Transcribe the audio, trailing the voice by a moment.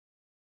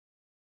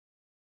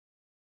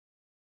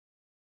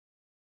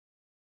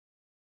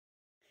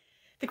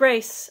The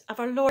grace of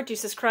our Lord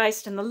Jesus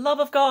Christ and the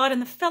love of God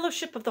and the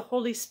fellowship of the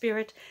Holy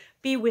Spirit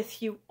be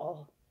with you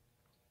all.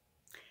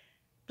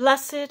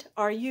 Blessed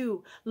are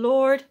you,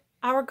 Lord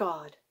our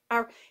God,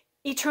 our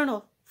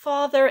eternal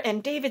Father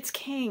and David's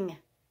King.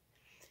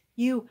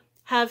 You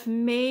have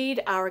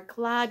made our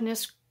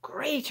gladness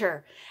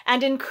greater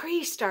and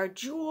increased our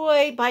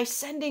joy by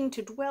sending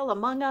to dwell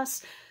among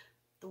us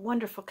the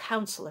wonderful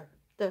Counselor,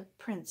 the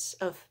Prince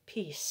of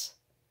Peace.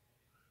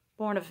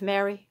 Born of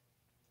Mary,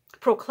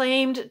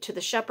 proclaimed to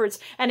the shepherds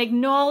and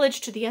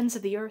acknowledged to the ends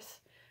of the earth,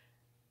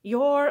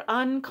 your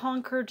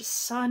unconquered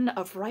Sun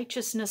of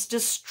righteousness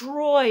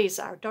destroys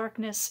our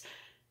darkness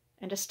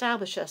and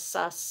establishes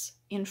us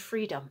in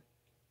freedom.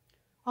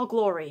 All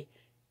glory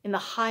in the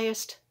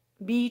highest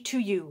be to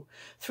you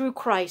through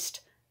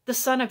Christ, the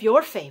Son of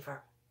your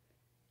favor,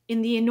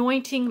 in the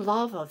anointing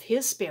love of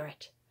his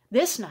Spirit,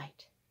 this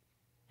night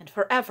and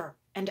forever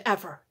and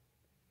ever.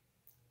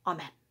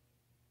 Amen.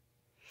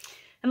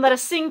 And let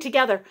us sing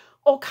together,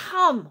 O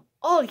come,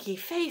 all ye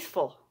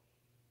faithful.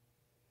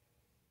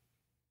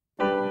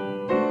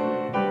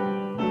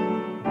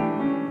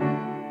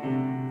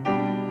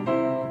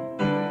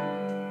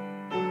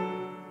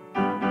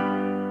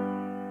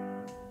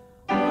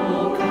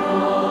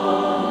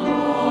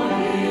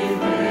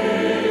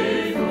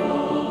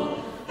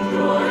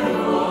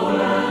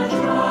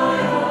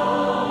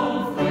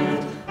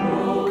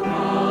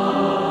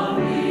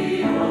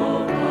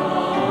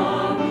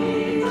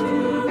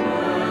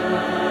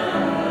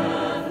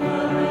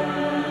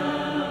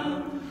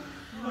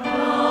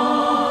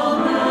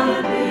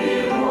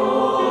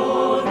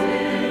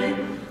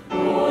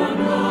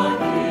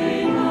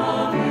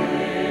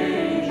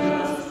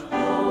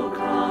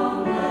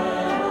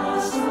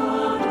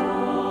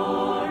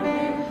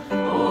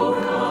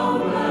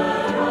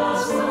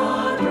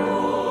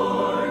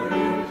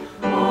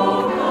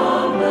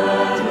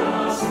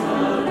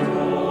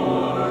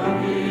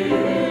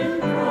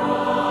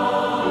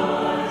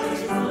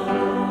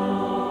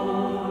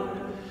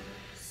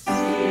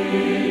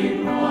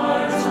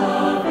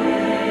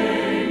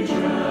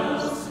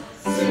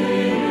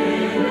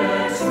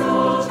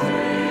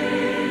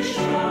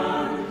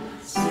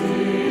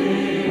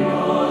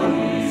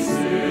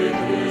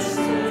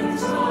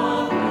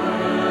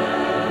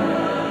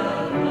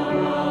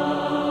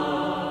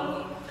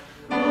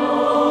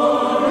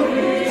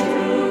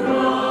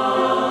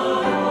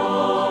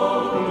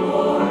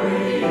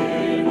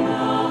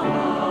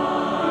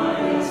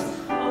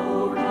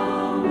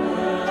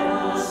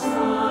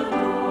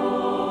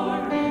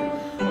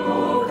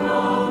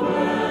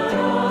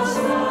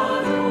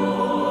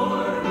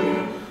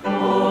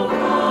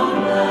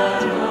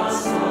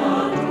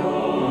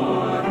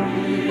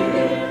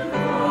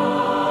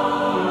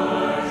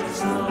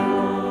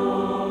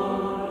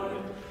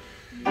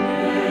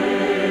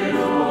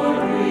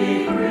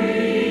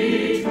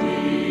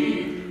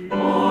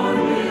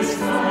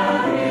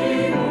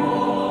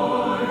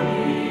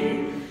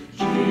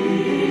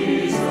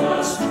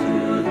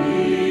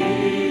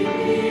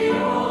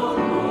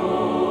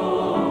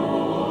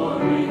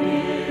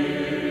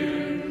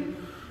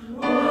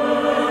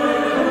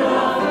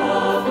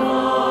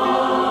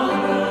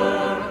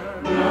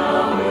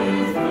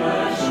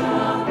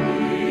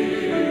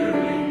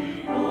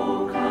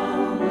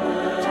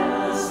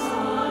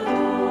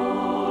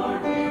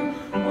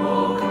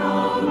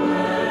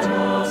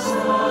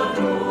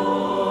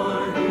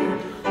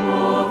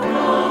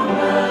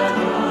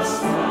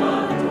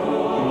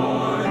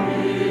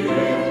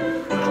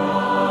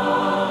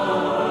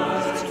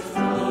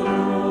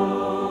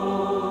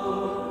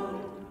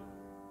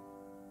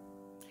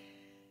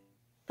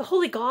 The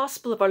Holy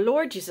Gospel of our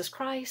Lord Jesus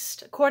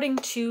Christ, according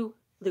to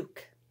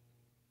Luke.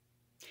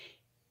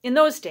 In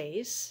those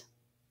days,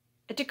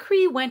 a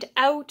decree went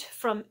out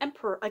from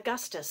Emperor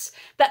Augustus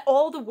that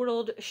all the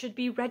world should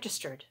be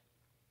registered.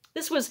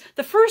 This was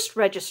the first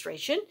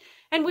registration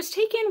and was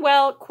taken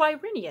while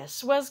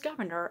Quirinius was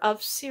governor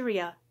of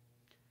Syria.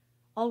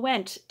 All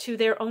went to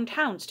their own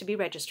towns to be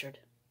registered.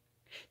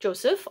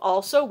 Joseph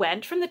also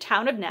went from the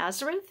town of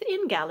Nazareth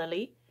in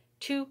Galilee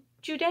to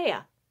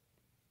Judea,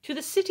 to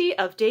the city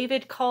of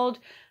David called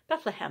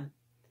Bethlehem,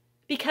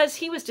 because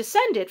he was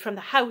descended from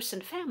the house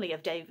and family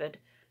of David.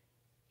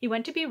 He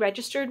went to be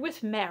registered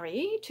with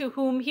Mary, to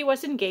whom he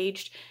was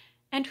engaged,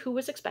 and who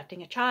was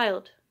expecting a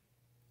child.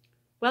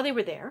 While they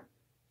were there,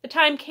 the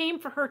time came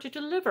for her to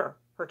deliver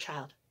her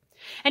child,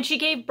 and she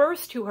gave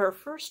birth to her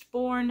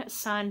firstborn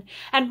son,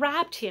 and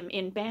wrapped him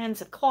in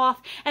bands of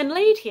cloth, and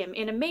laid him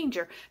in a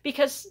manger,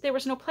 because there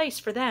was no place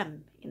for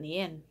them in the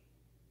inn.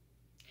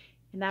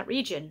 In that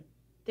region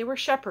there were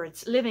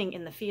shepherds living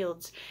in the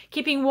fields,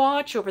 keeping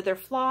watch over their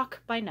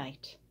flock by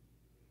night.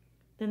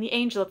 Then the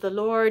angel of the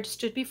Lord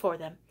stood before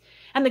them,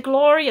 and the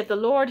glory of the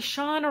Lord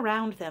shone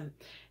around them,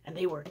 and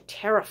they were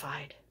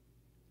terrified.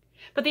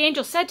 But the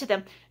angel said to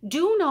them,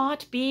 "Do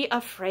not be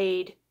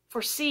afraid,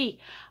 for see,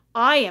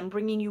 I am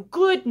bringing you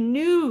good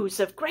news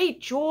of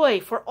great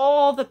joy for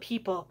all the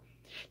people.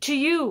 To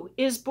you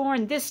is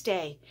born this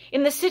day,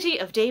 in the city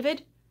of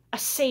David, a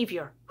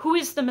Savior, who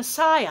is the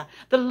Messiah,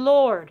 the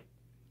Lord.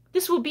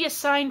 This will be a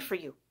sign for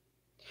you.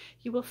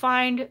 You will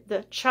find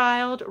the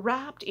child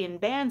wrapped in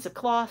bands of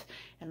cloth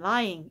and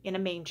lying in a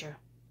manger."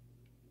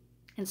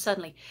 And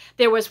suddenly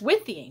there was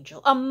with the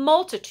angel a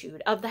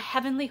multitude of the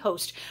heavenly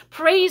host,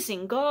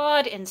 praising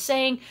God and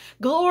saying,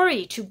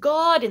 "Glory to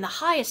God in the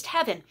highest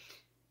heaven,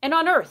 and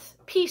on earth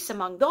peace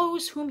among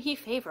those whom he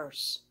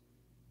favors."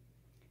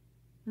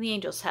 When the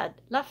angels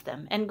had left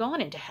them and gone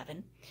into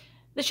heaven,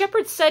 the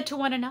shepherds said to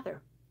one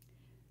another,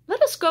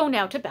 "Let us go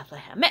now to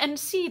Bethlehem and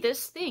see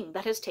this thing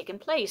that has taken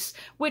place,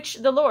 which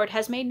the Lord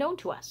has made known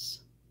to us."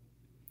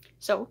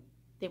 So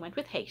they went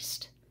with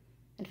haste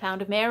and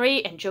found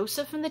Mary and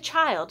Joseph and the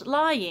child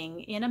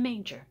lying in a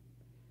manger.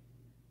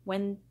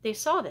 When they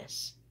saw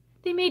this,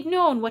 they made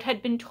known what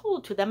had been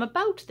told to them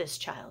about this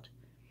child.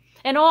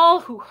 And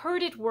all who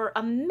heard it were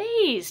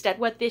amazed at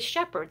what the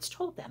shepherds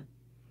told them.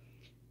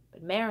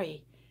 But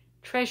Mary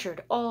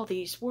treasured all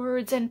these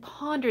words and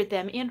pondered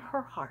them in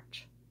her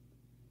heart.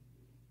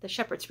 The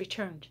shepherds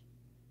returned,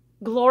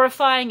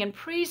 glorifying and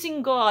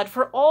praising God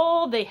for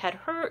all they had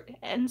heard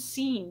and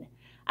seen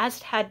as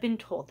it had been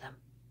told them.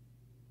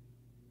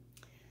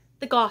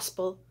 The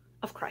Gospel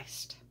of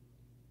Christ.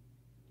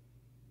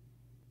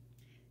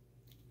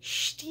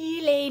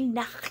 Stille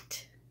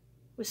Nacht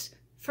was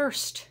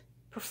first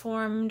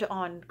performed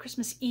on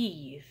Christmas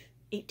Eve,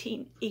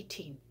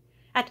 1818,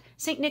 at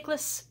St.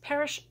 Nicholas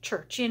Parish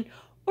Church in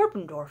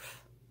Oberndorf,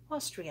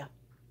 Austria.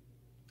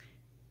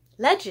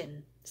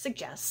 Legend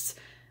suggests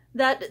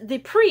that the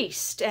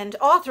priest and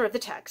author of the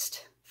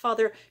text,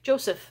 Father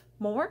Joseph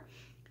Mohr,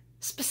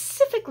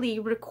 specifically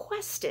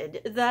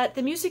requested that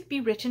the music be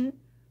written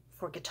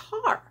for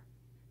guitar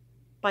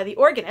by the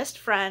organist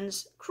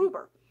Franz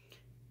Gruber,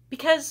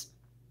 because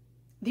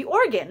the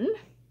organ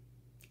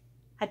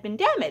had been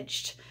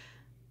damaged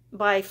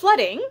by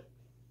flooding,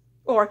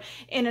 or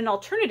in an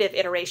alternative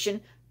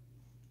iteration,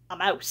 a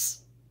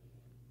mouse.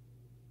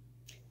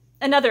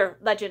 Another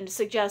legend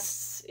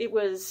suggests it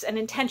was an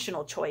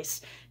intentional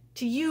choice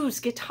to use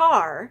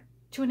guitar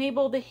to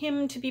enable the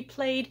hymn to be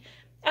played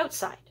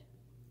outside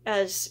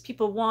as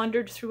people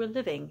wandered through a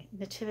living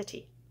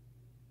nativity.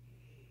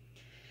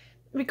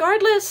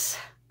 Regardless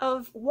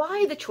of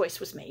why the choice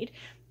was made,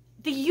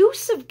 the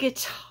use of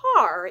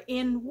guitar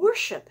in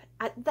worship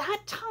at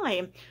that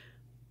time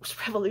was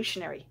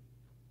revolutionary.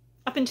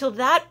 Up until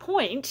that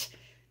point,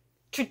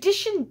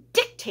 tradition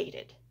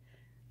dictated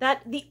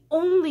that the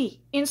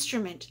only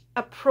instrument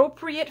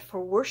appropriate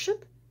for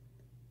worship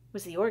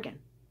was the organ.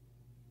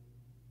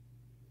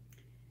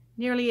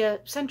 Nearly a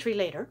century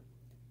later,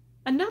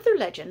 another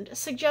legend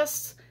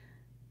suggests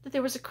that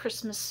there was a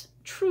Christmas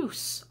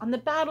truce on the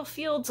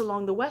battlefields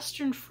along the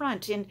Western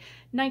Front in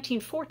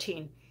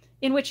 1914,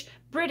 in which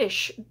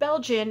British,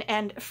 Belgian,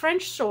 and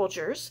French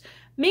soldiers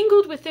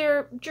mingled with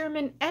their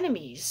German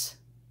enemies,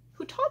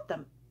 who taught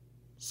them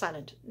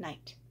Silent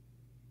Night.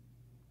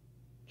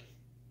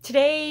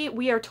 Today,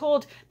 we are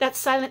told that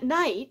Silent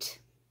Night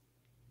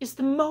is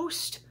the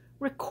most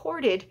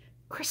recorded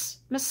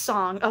Christmas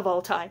song of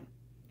all time.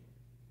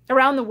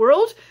 Around the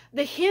world,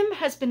 the hymn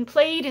has been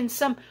played in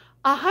some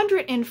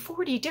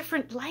 140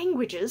 different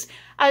languages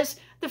as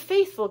the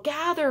faithful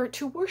gather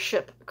to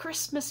worship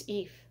Christmas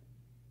Eve.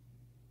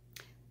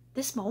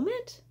 This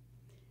moment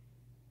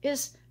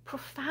is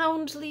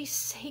profoundly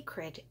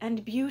sacred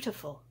and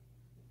beautiful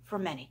for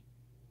many.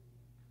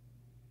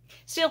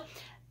 Still,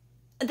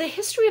 the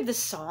history of the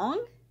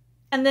song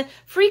and the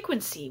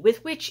frequency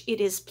with which it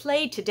is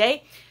played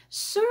today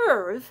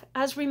serve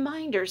as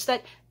reminders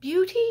that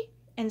beauty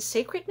and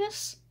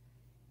sacredness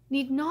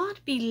need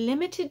not be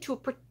limited to a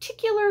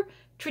particular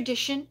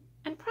tradition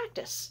and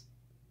practice.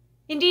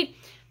 Indeed,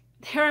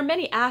 there are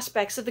many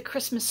aspects of the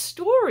Christmas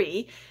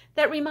story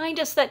that remind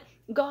us that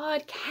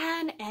God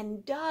can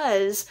and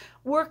does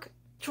work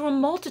through a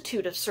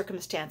multitude of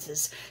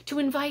circumstances to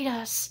invite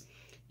us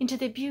into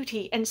the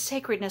beauty and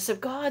sacredness of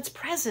God's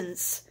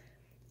presence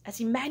as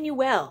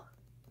Emmanuel,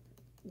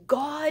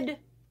 God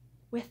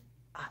with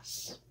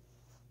us.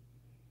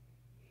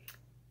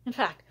 In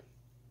fact,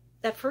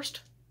 that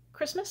first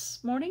Christmas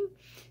morning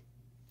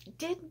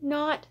did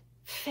not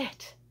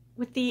fit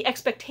with the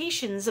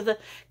expectations of the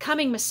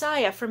coming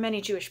Messiah for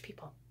many Jewish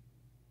people.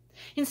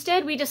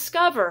 Instead, we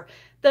discover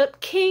the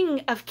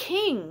King of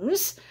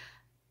Kings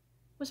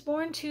was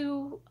born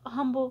to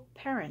humble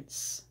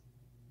parents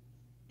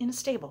in a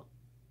stable.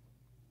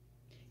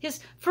 His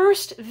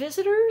first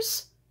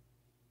visitors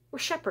were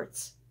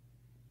shepherds,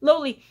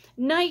 lowly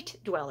night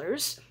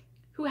dwellers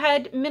who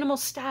had minimal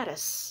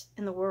status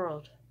in the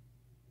world.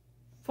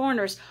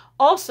 Foreigners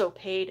also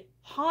paid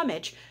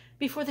homage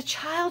before the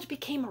child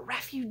became a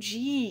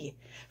refugee,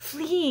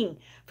 fleeing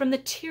from the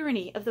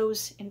tyranny of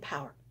those in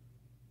power.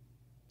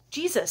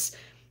 Jesus,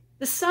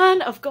 the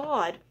Son of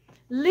God,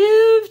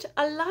 lived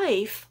a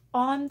life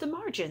on the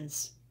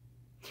margins.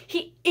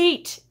 He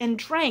ate and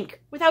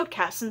drank with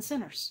outcasts and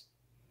sinners.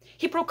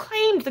 He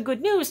proclaimed the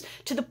good news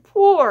to the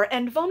poor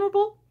and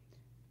vulnerable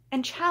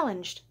and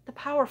challenged the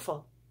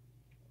powerful.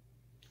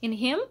 In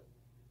him,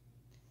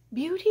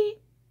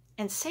 beauty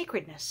and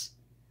sacredness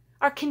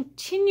are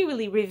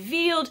continually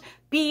revealed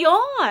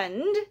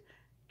beyond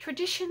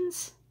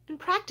traditions and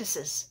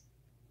practices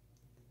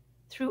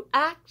through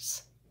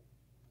acts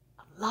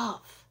of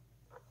love.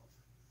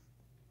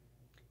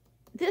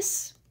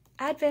 This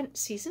Advent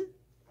season,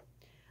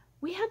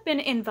 we have been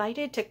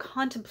invited to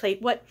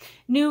contemplate what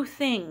new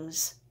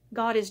things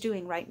God is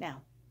doing right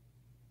now.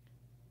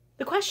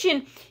 The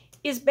question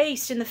is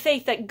based in the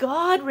faith that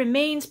God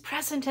remains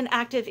present and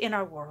active in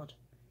our world.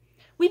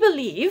 We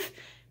believe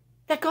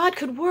that God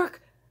could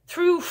work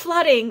through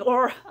flooding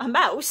or a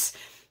mouse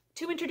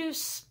to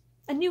introduce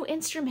a new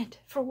instrument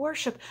for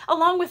worship,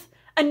 along with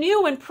a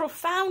new and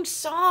profound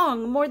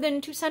song more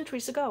than 2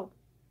 centuries ago.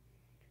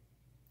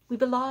 We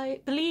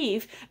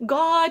believe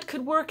God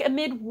could work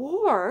amid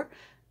war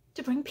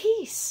to bring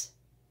peace.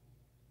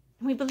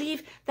 And we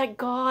believe that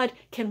God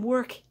can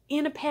work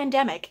in a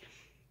pandemic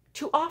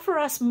to offer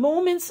us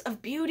moments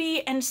of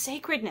beauty and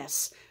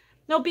sacredness,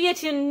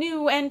 albeit in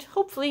new and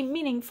hopefully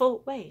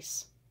meaningful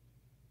ways.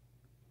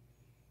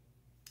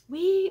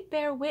 We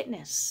bear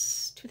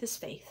witness to this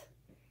faith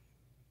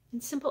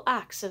in simple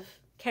acts of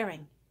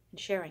caring and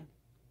sharing,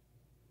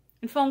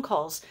 in phone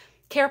calls,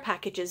 care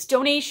packages,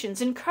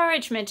 donations,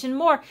 encouragement, and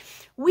more.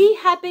 We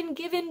have been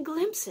given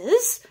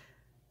glimpses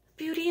of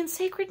beauty and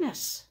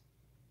sacredness.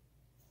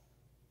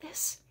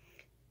 This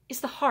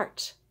is the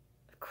heart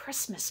of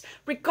Christmas,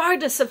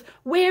 regardless of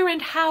where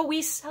and how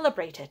we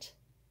celebrate it.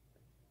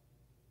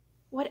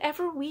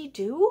 Whatever we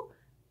do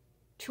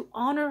to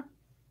honor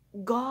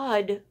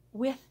God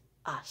with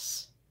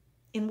us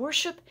in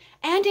worship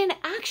and in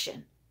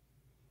action,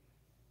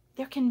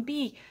 there can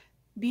be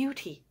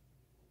beauty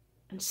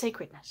and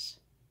sacredness.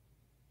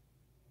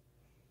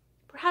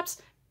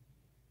 Perhaps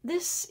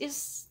this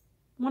is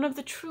one of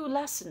the true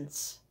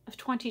lessons of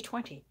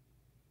 2020.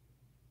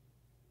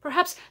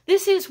 Perhaps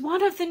this is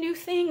one of the new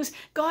things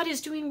God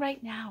is doing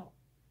right now,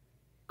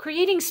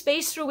 creating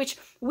space through which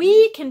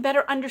we can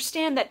better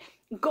understand that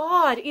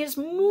God is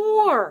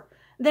more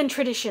than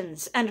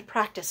traditions and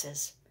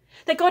practices,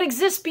 that God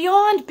exists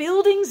beyond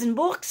buildings and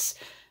books,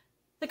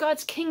 that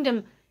God's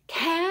kingdom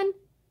can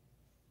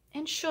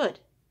and should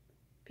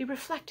be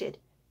reflected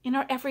in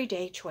our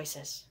everyday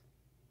choices.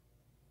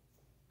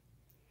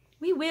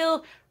 We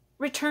will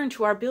return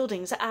to our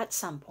buildings at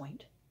some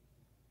point.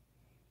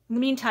 In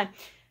the meantime,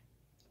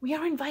 we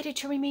are invited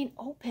to remain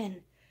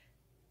open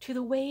to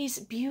the ways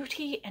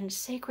beauty and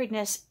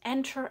sacredness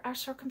enter our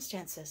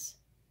circumstances.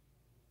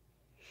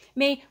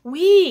 May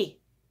we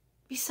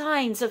be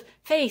signs of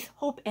faith,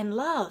 hope, and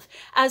love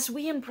as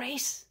we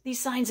embrace these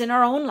signs in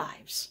our own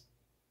lives.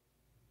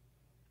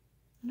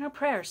 In our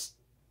prayers,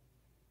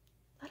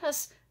 let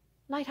us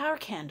light our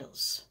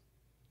candles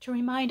to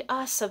remind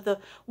us of the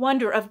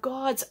wonder of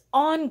God's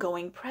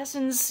ongoing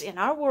presence in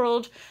our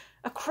world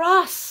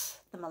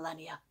across the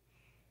millennia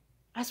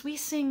as we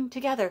sing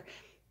together,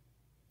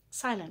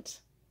 Silent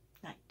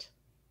Night.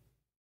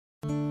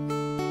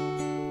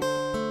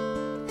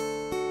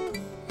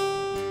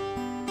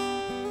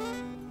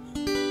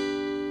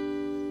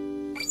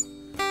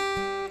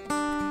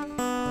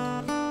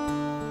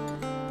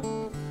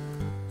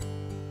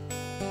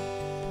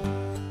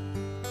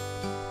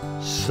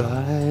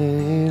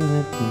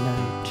 Silent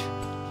night,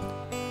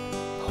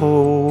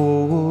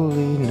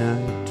 holy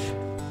night,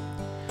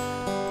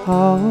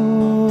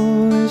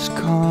 all is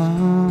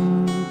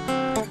calm,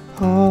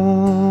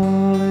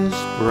 all is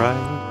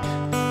bright,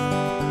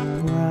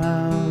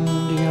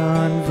 round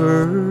yon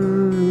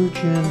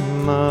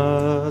virgin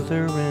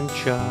mother and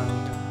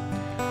child,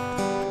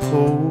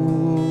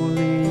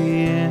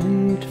 holy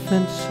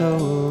infant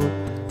so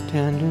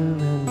tender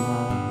and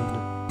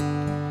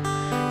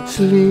mild,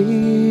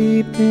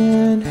 sleep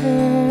in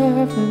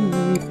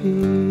heavenly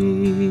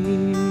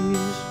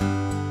peace,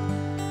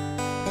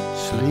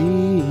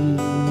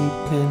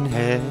 sleep in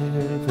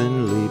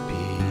heavenly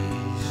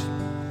peace.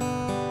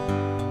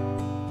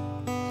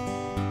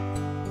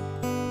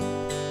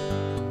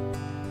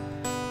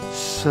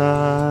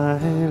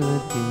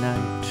 Silent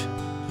night,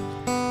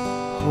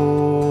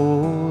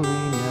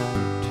 holy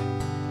night,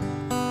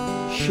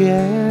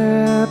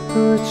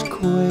 shepherds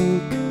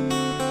quake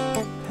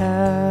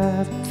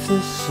at the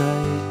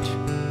sight,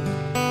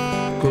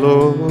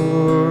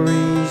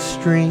 glory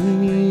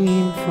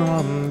stream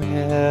from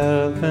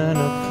heaven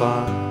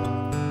afar,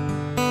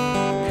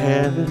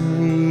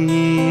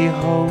 heavenly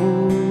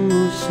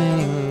hosts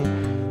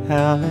sing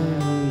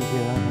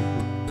hallelujah.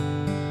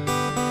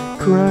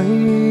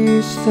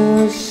 Christ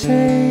the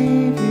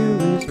Savior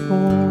is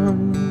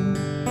born,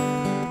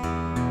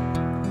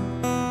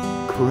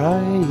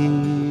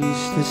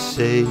 Christ the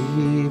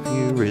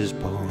Savior is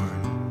born.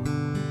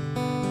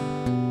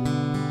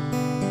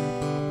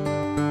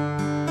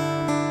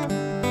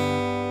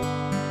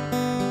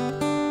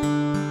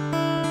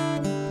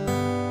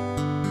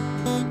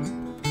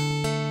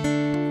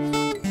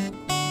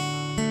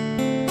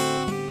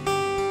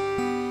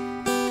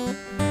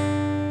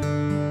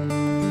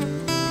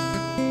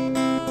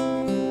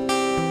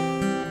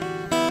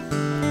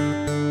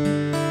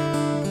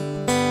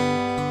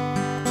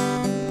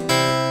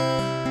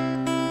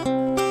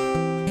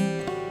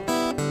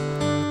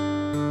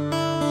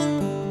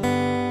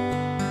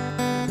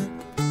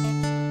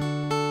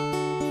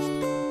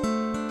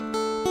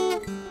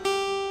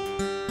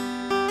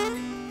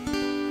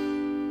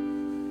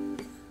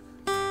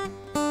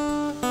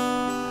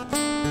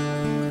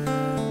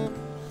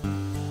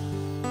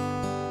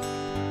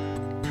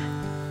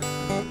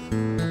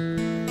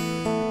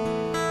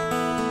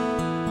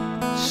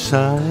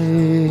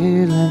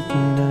 Silent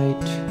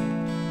night,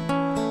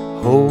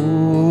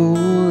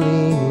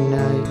 holy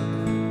night,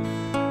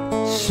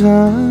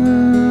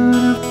 Son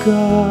of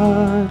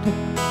God,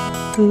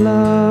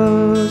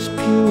 love's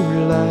pure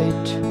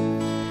light,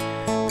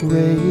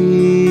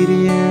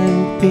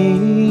 radiant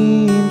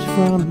beams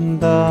from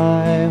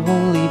thy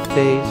holy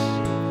face,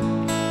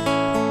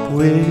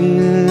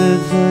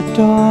 with the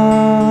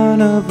dawn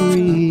of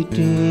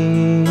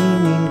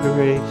redeeming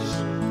grace.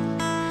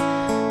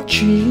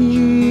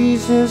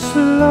 Jesus,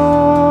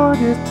 Lord,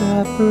 at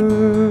thy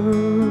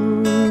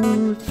birth.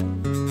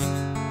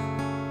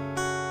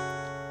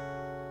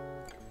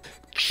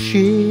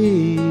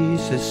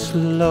 Jesus,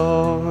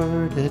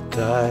 Lord, at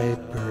thy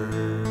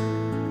birth.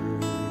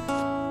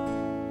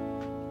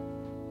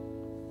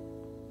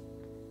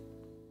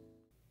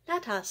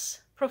 Let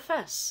us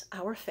profess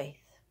our faith.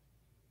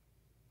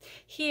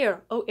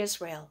 Hear, O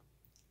Israel,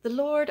 the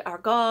Lord our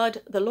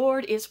God, the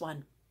Lord is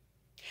one.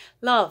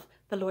 Love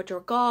the Lord your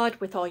God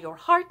with all your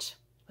heart,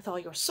 with all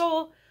your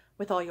soul,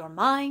 with all your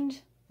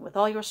mind, with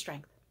all your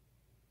strength.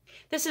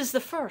 This is the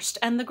first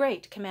and the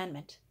great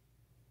commandment.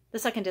 The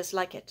second is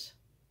like it.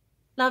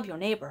 Love your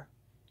neighbor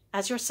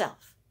as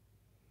yourself.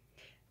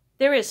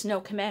 There is no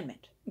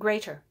commandment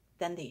greater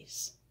than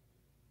these.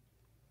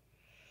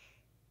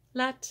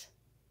 Let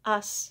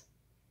us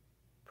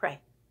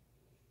pray.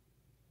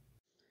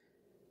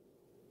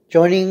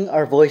 Joining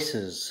our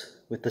voices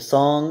with the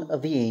song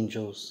of the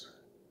angels,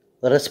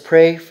 let us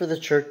pray for the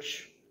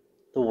church,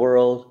 the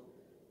world,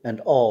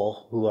 and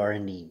all who are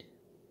in need.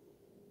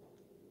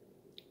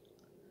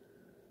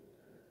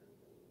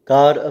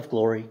 God of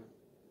glory,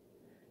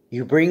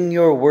 you bring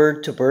your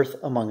word to birth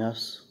among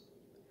us.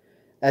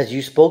 As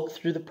you spoke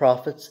through the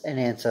prophets and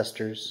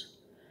ancestors,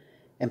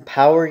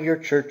 empower your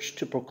church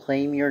to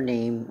proclaim your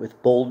name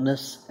with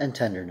boldness and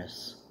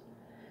tenderness,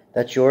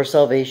 that your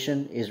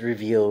salvation is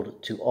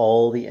revealed to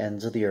all the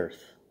ends of the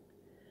earth.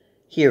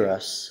 Hear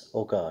us,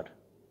 O God.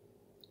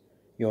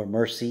 Your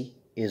mercy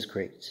is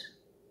great.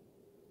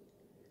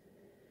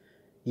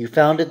 You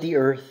founded the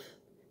earth,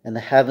 and the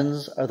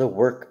heavens are the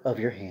work of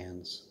your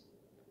hands.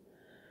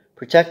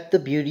 Protect the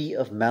beauty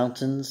of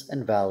mountains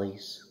and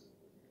valleys.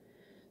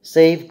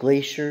 Save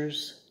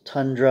glaciers,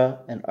 tundra,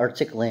 and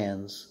Arctic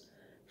lands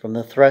from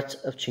the threat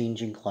of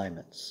changing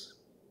climates.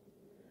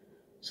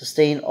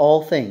 Sustain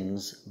all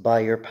things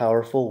by your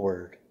powerful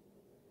word.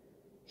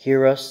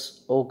 Hear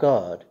us, O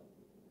God.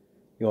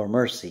 Your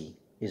mercy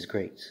is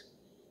great.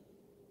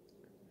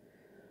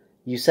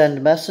 You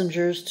send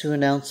messengers to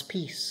announce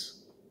peace,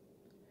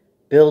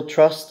 build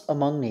trust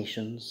among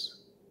nations,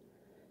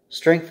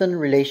 strengthen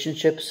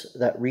relationships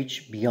that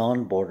reach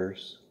beyond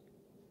borders,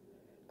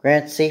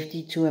 grant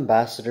safety to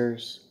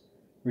ambassadors,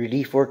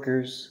 relief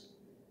workers,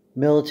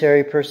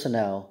 military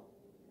personnel,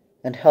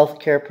 and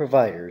healthcare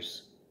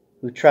providers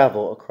who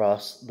travel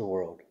across the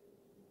world.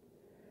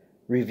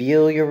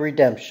 Reveal your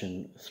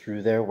redemption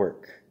through their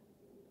work.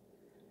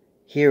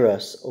 Hear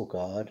us, O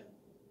God.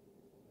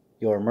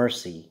 Your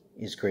mercy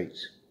is great.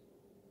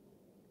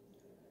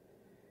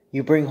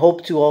 You bring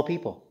hope to all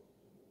people.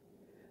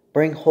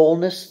 Bring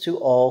wholeness to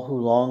all who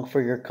long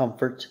for your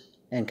comfort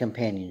and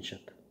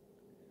companionship.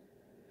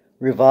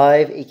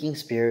 Revive aching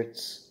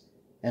spirits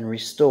and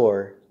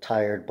restore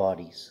tired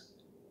bodies.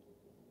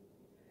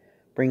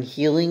 Bring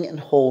healing and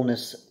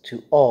wholeness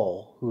to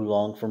all who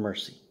long for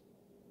mercy.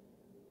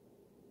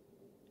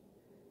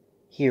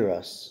 Hear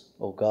us,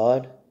 O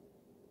God.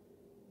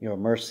 Your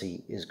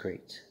mercy is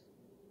great.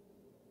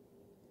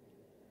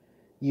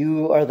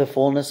 You are the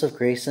fullness of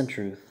grace and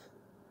truth.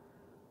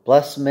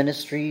 Bless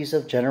ministries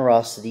of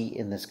generosity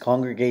in this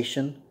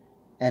congregation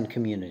and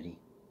community.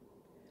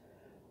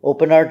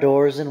 Open our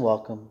doors in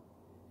welcome,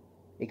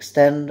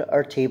 extend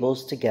our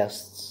tables to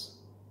guests,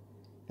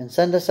 and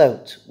send us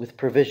out with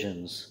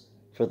provisions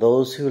for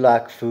those who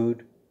lack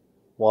food,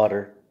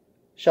 water,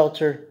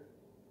 shelter,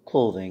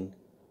 clothing,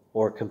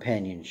 or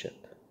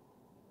companionship.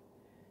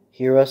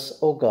 Hear us,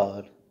 O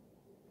God.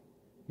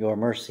 Your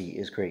mercy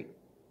is great.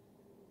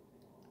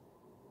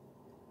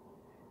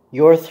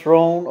 Your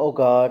throne, O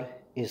God,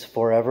 is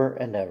forever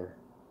and ever.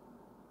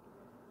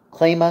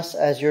 Claim us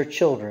as your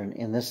children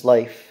in this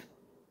life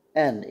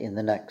and in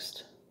the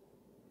next.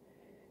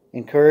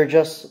 Encourage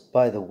us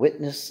by the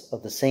witness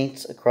of the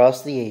saints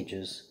across the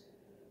ages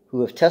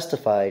who have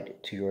testified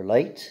to your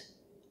light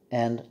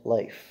and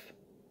life.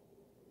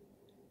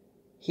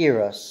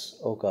 Hear us,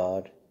 O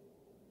God.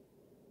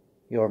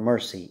 Your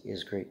mercy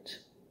is great.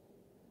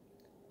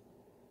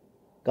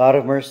 God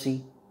of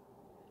mercy,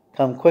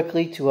 come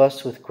quickly to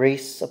us with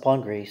grace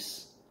upon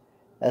grace,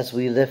 as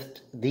we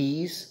lift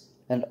these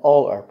and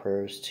all our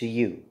prayers to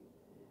you,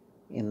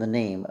 in the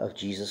name of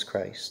Jesus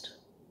Christ.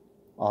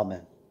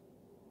 Amen.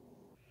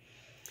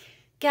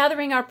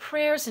 Gathering our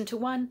prayers into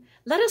one,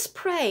 let us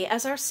pray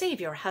as our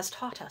Savior has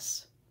taught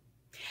us.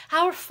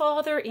 Our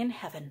Father in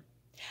heaven,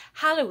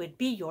 hallowed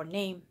be your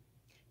name.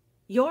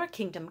 Your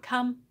kingdom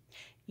come,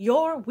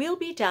 your will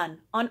be done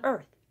on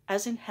earth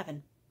as in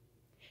heaven.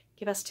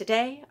 Give us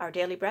today our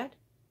daily bread.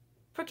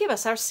 Forgive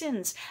us our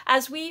sins,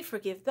 as we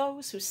forgive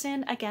those who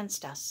sin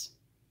against us.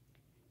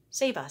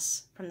 Save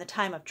us from the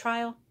time of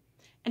trial,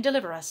 and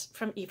deliver us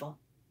from evil.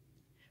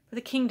 For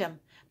the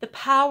kingdom, the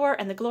power,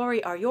 and the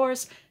glory are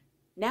yours,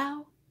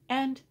 now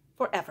and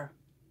forever.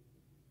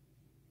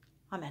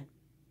 Amen.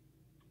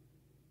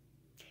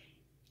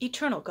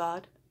 Eternal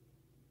God,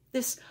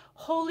 this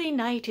holy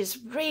night is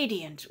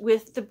radiant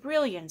with the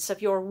brilliance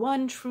of your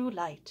one true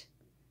light.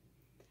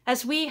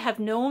 As we have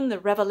known the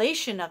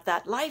revelation of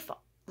that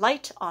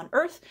light on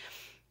earth,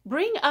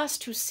 bring us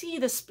to see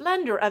the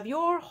splendor of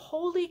your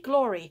holy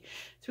glory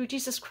through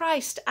Jesus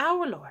Christ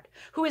our Lord,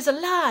 who is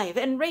alive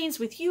and reigns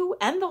with you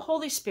and the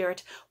Holy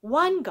Spirit,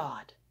 one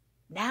God,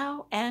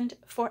 now and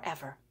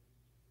forever.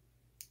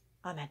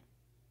 Amen.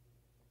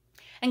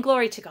 And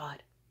glory to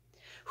God,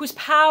 whose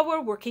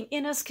power working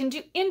in us can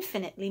do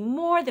infinitely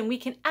more than we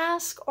can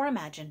ask or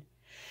imagine.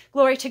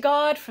 Glory to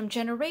God from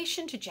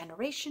generation to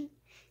generation,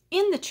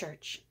 in the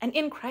church and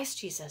in Christ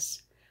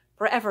Jesus,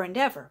 forever and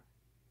ever.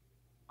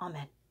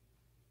 Amen.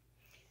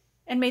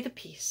 And may the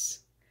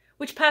peace,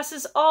 which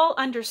passes all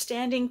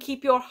understanding,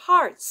 keep your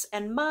hearts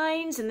and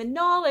minds in the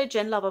knowledge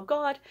and love of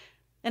God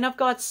and of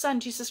God's Son,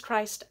 Jesus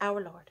Christ,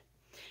 our Lord.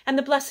 And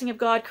the blessing of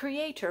God,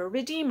 Creator,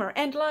 Redeemer,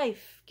 and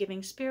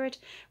life-giving Spirit,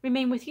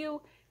 remain with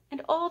you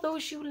and all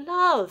those you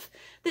love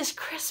this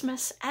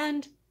Christmas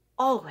and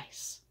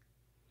always.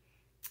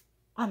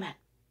 Amen.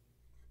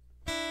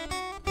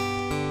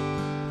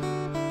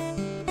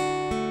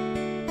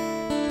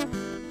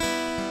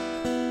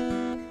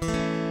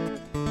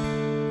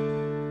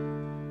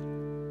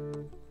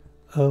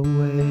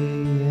 Away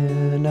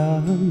in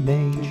a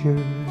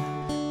manger,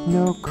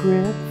 no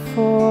crib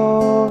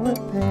for a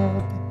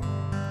bed,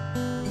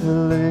 the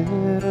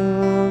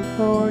little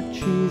Lord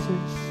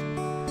Jesus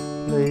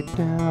laid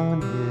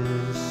down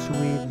his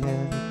sweet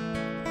head.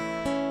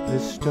 The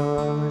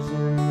stars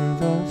in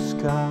the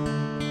sky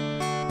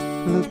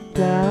looked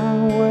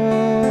down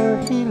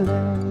where he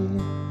lay.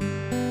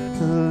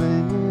 The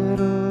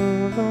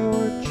little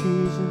Lord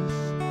Jesus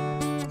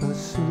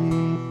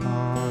asleep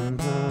on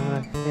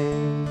the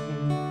hay.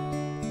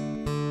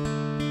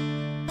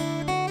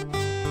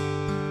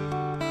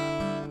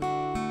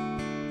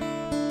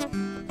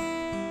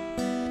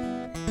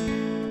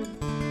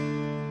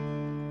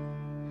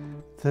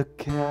 The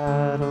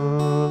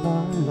cattle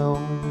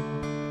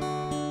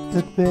alone,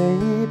 the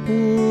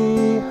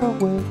baby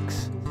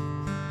awakes,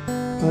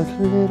 but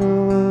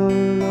little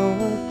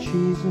Lord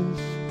Jesus,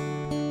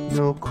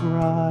 no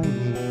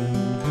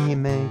crying he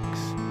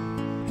makes.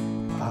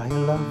 I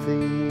love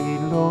thee,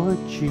 Lord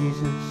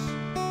Jesus,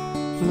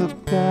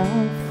 look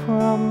down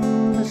from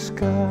the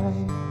sky,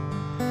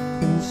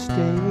 and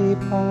stay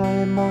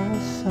by my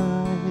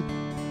side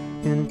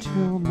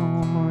until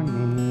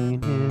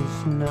morning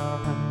is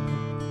nigh.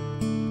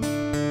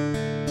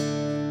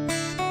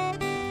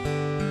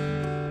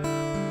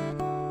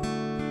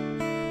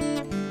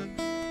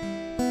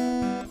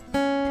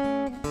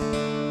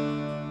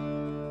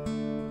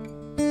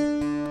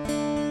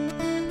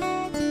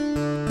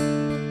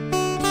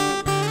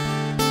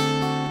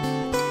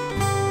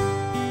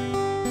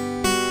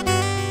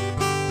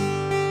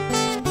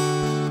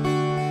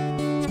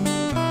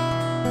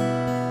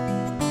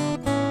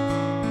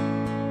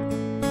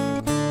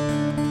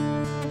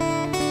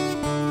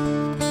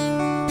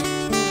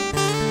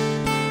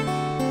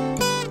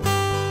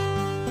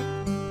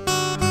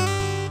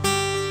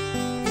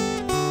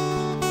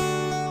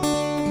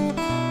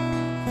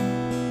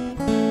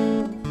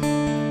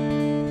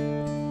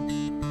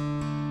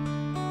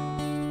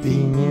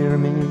 Be near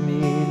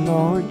me,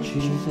 Lord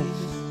Jesus,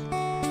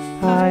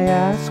 I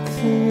ask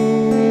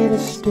thee to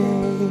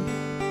stay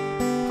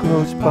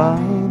close by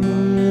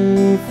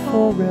me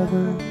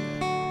forever,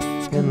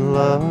 and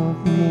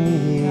love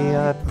me,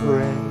 I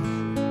pray.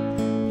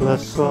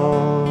 Bless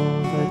all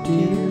the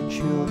dear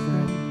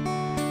children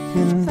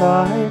in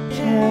thy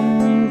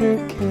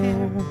tender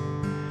care,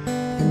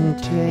 and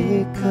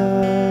take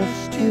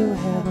us to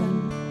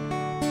heaven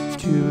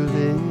to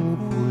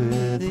live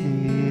with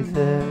thee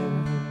there.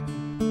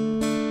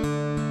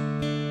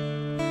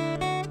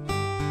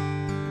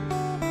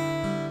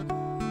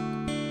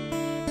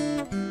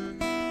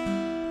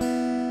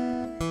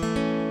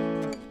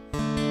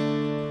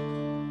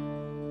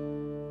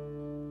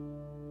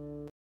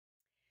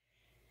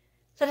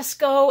 Let us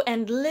go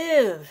and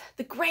live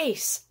the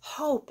grace,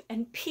 hope,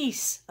 and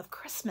peace of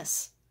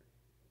Christmas.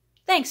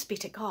 Thanks be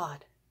to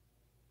God.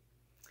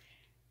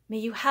 May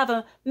you have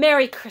a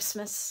Merry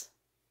Christmas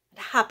and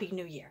a Happy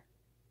New Year.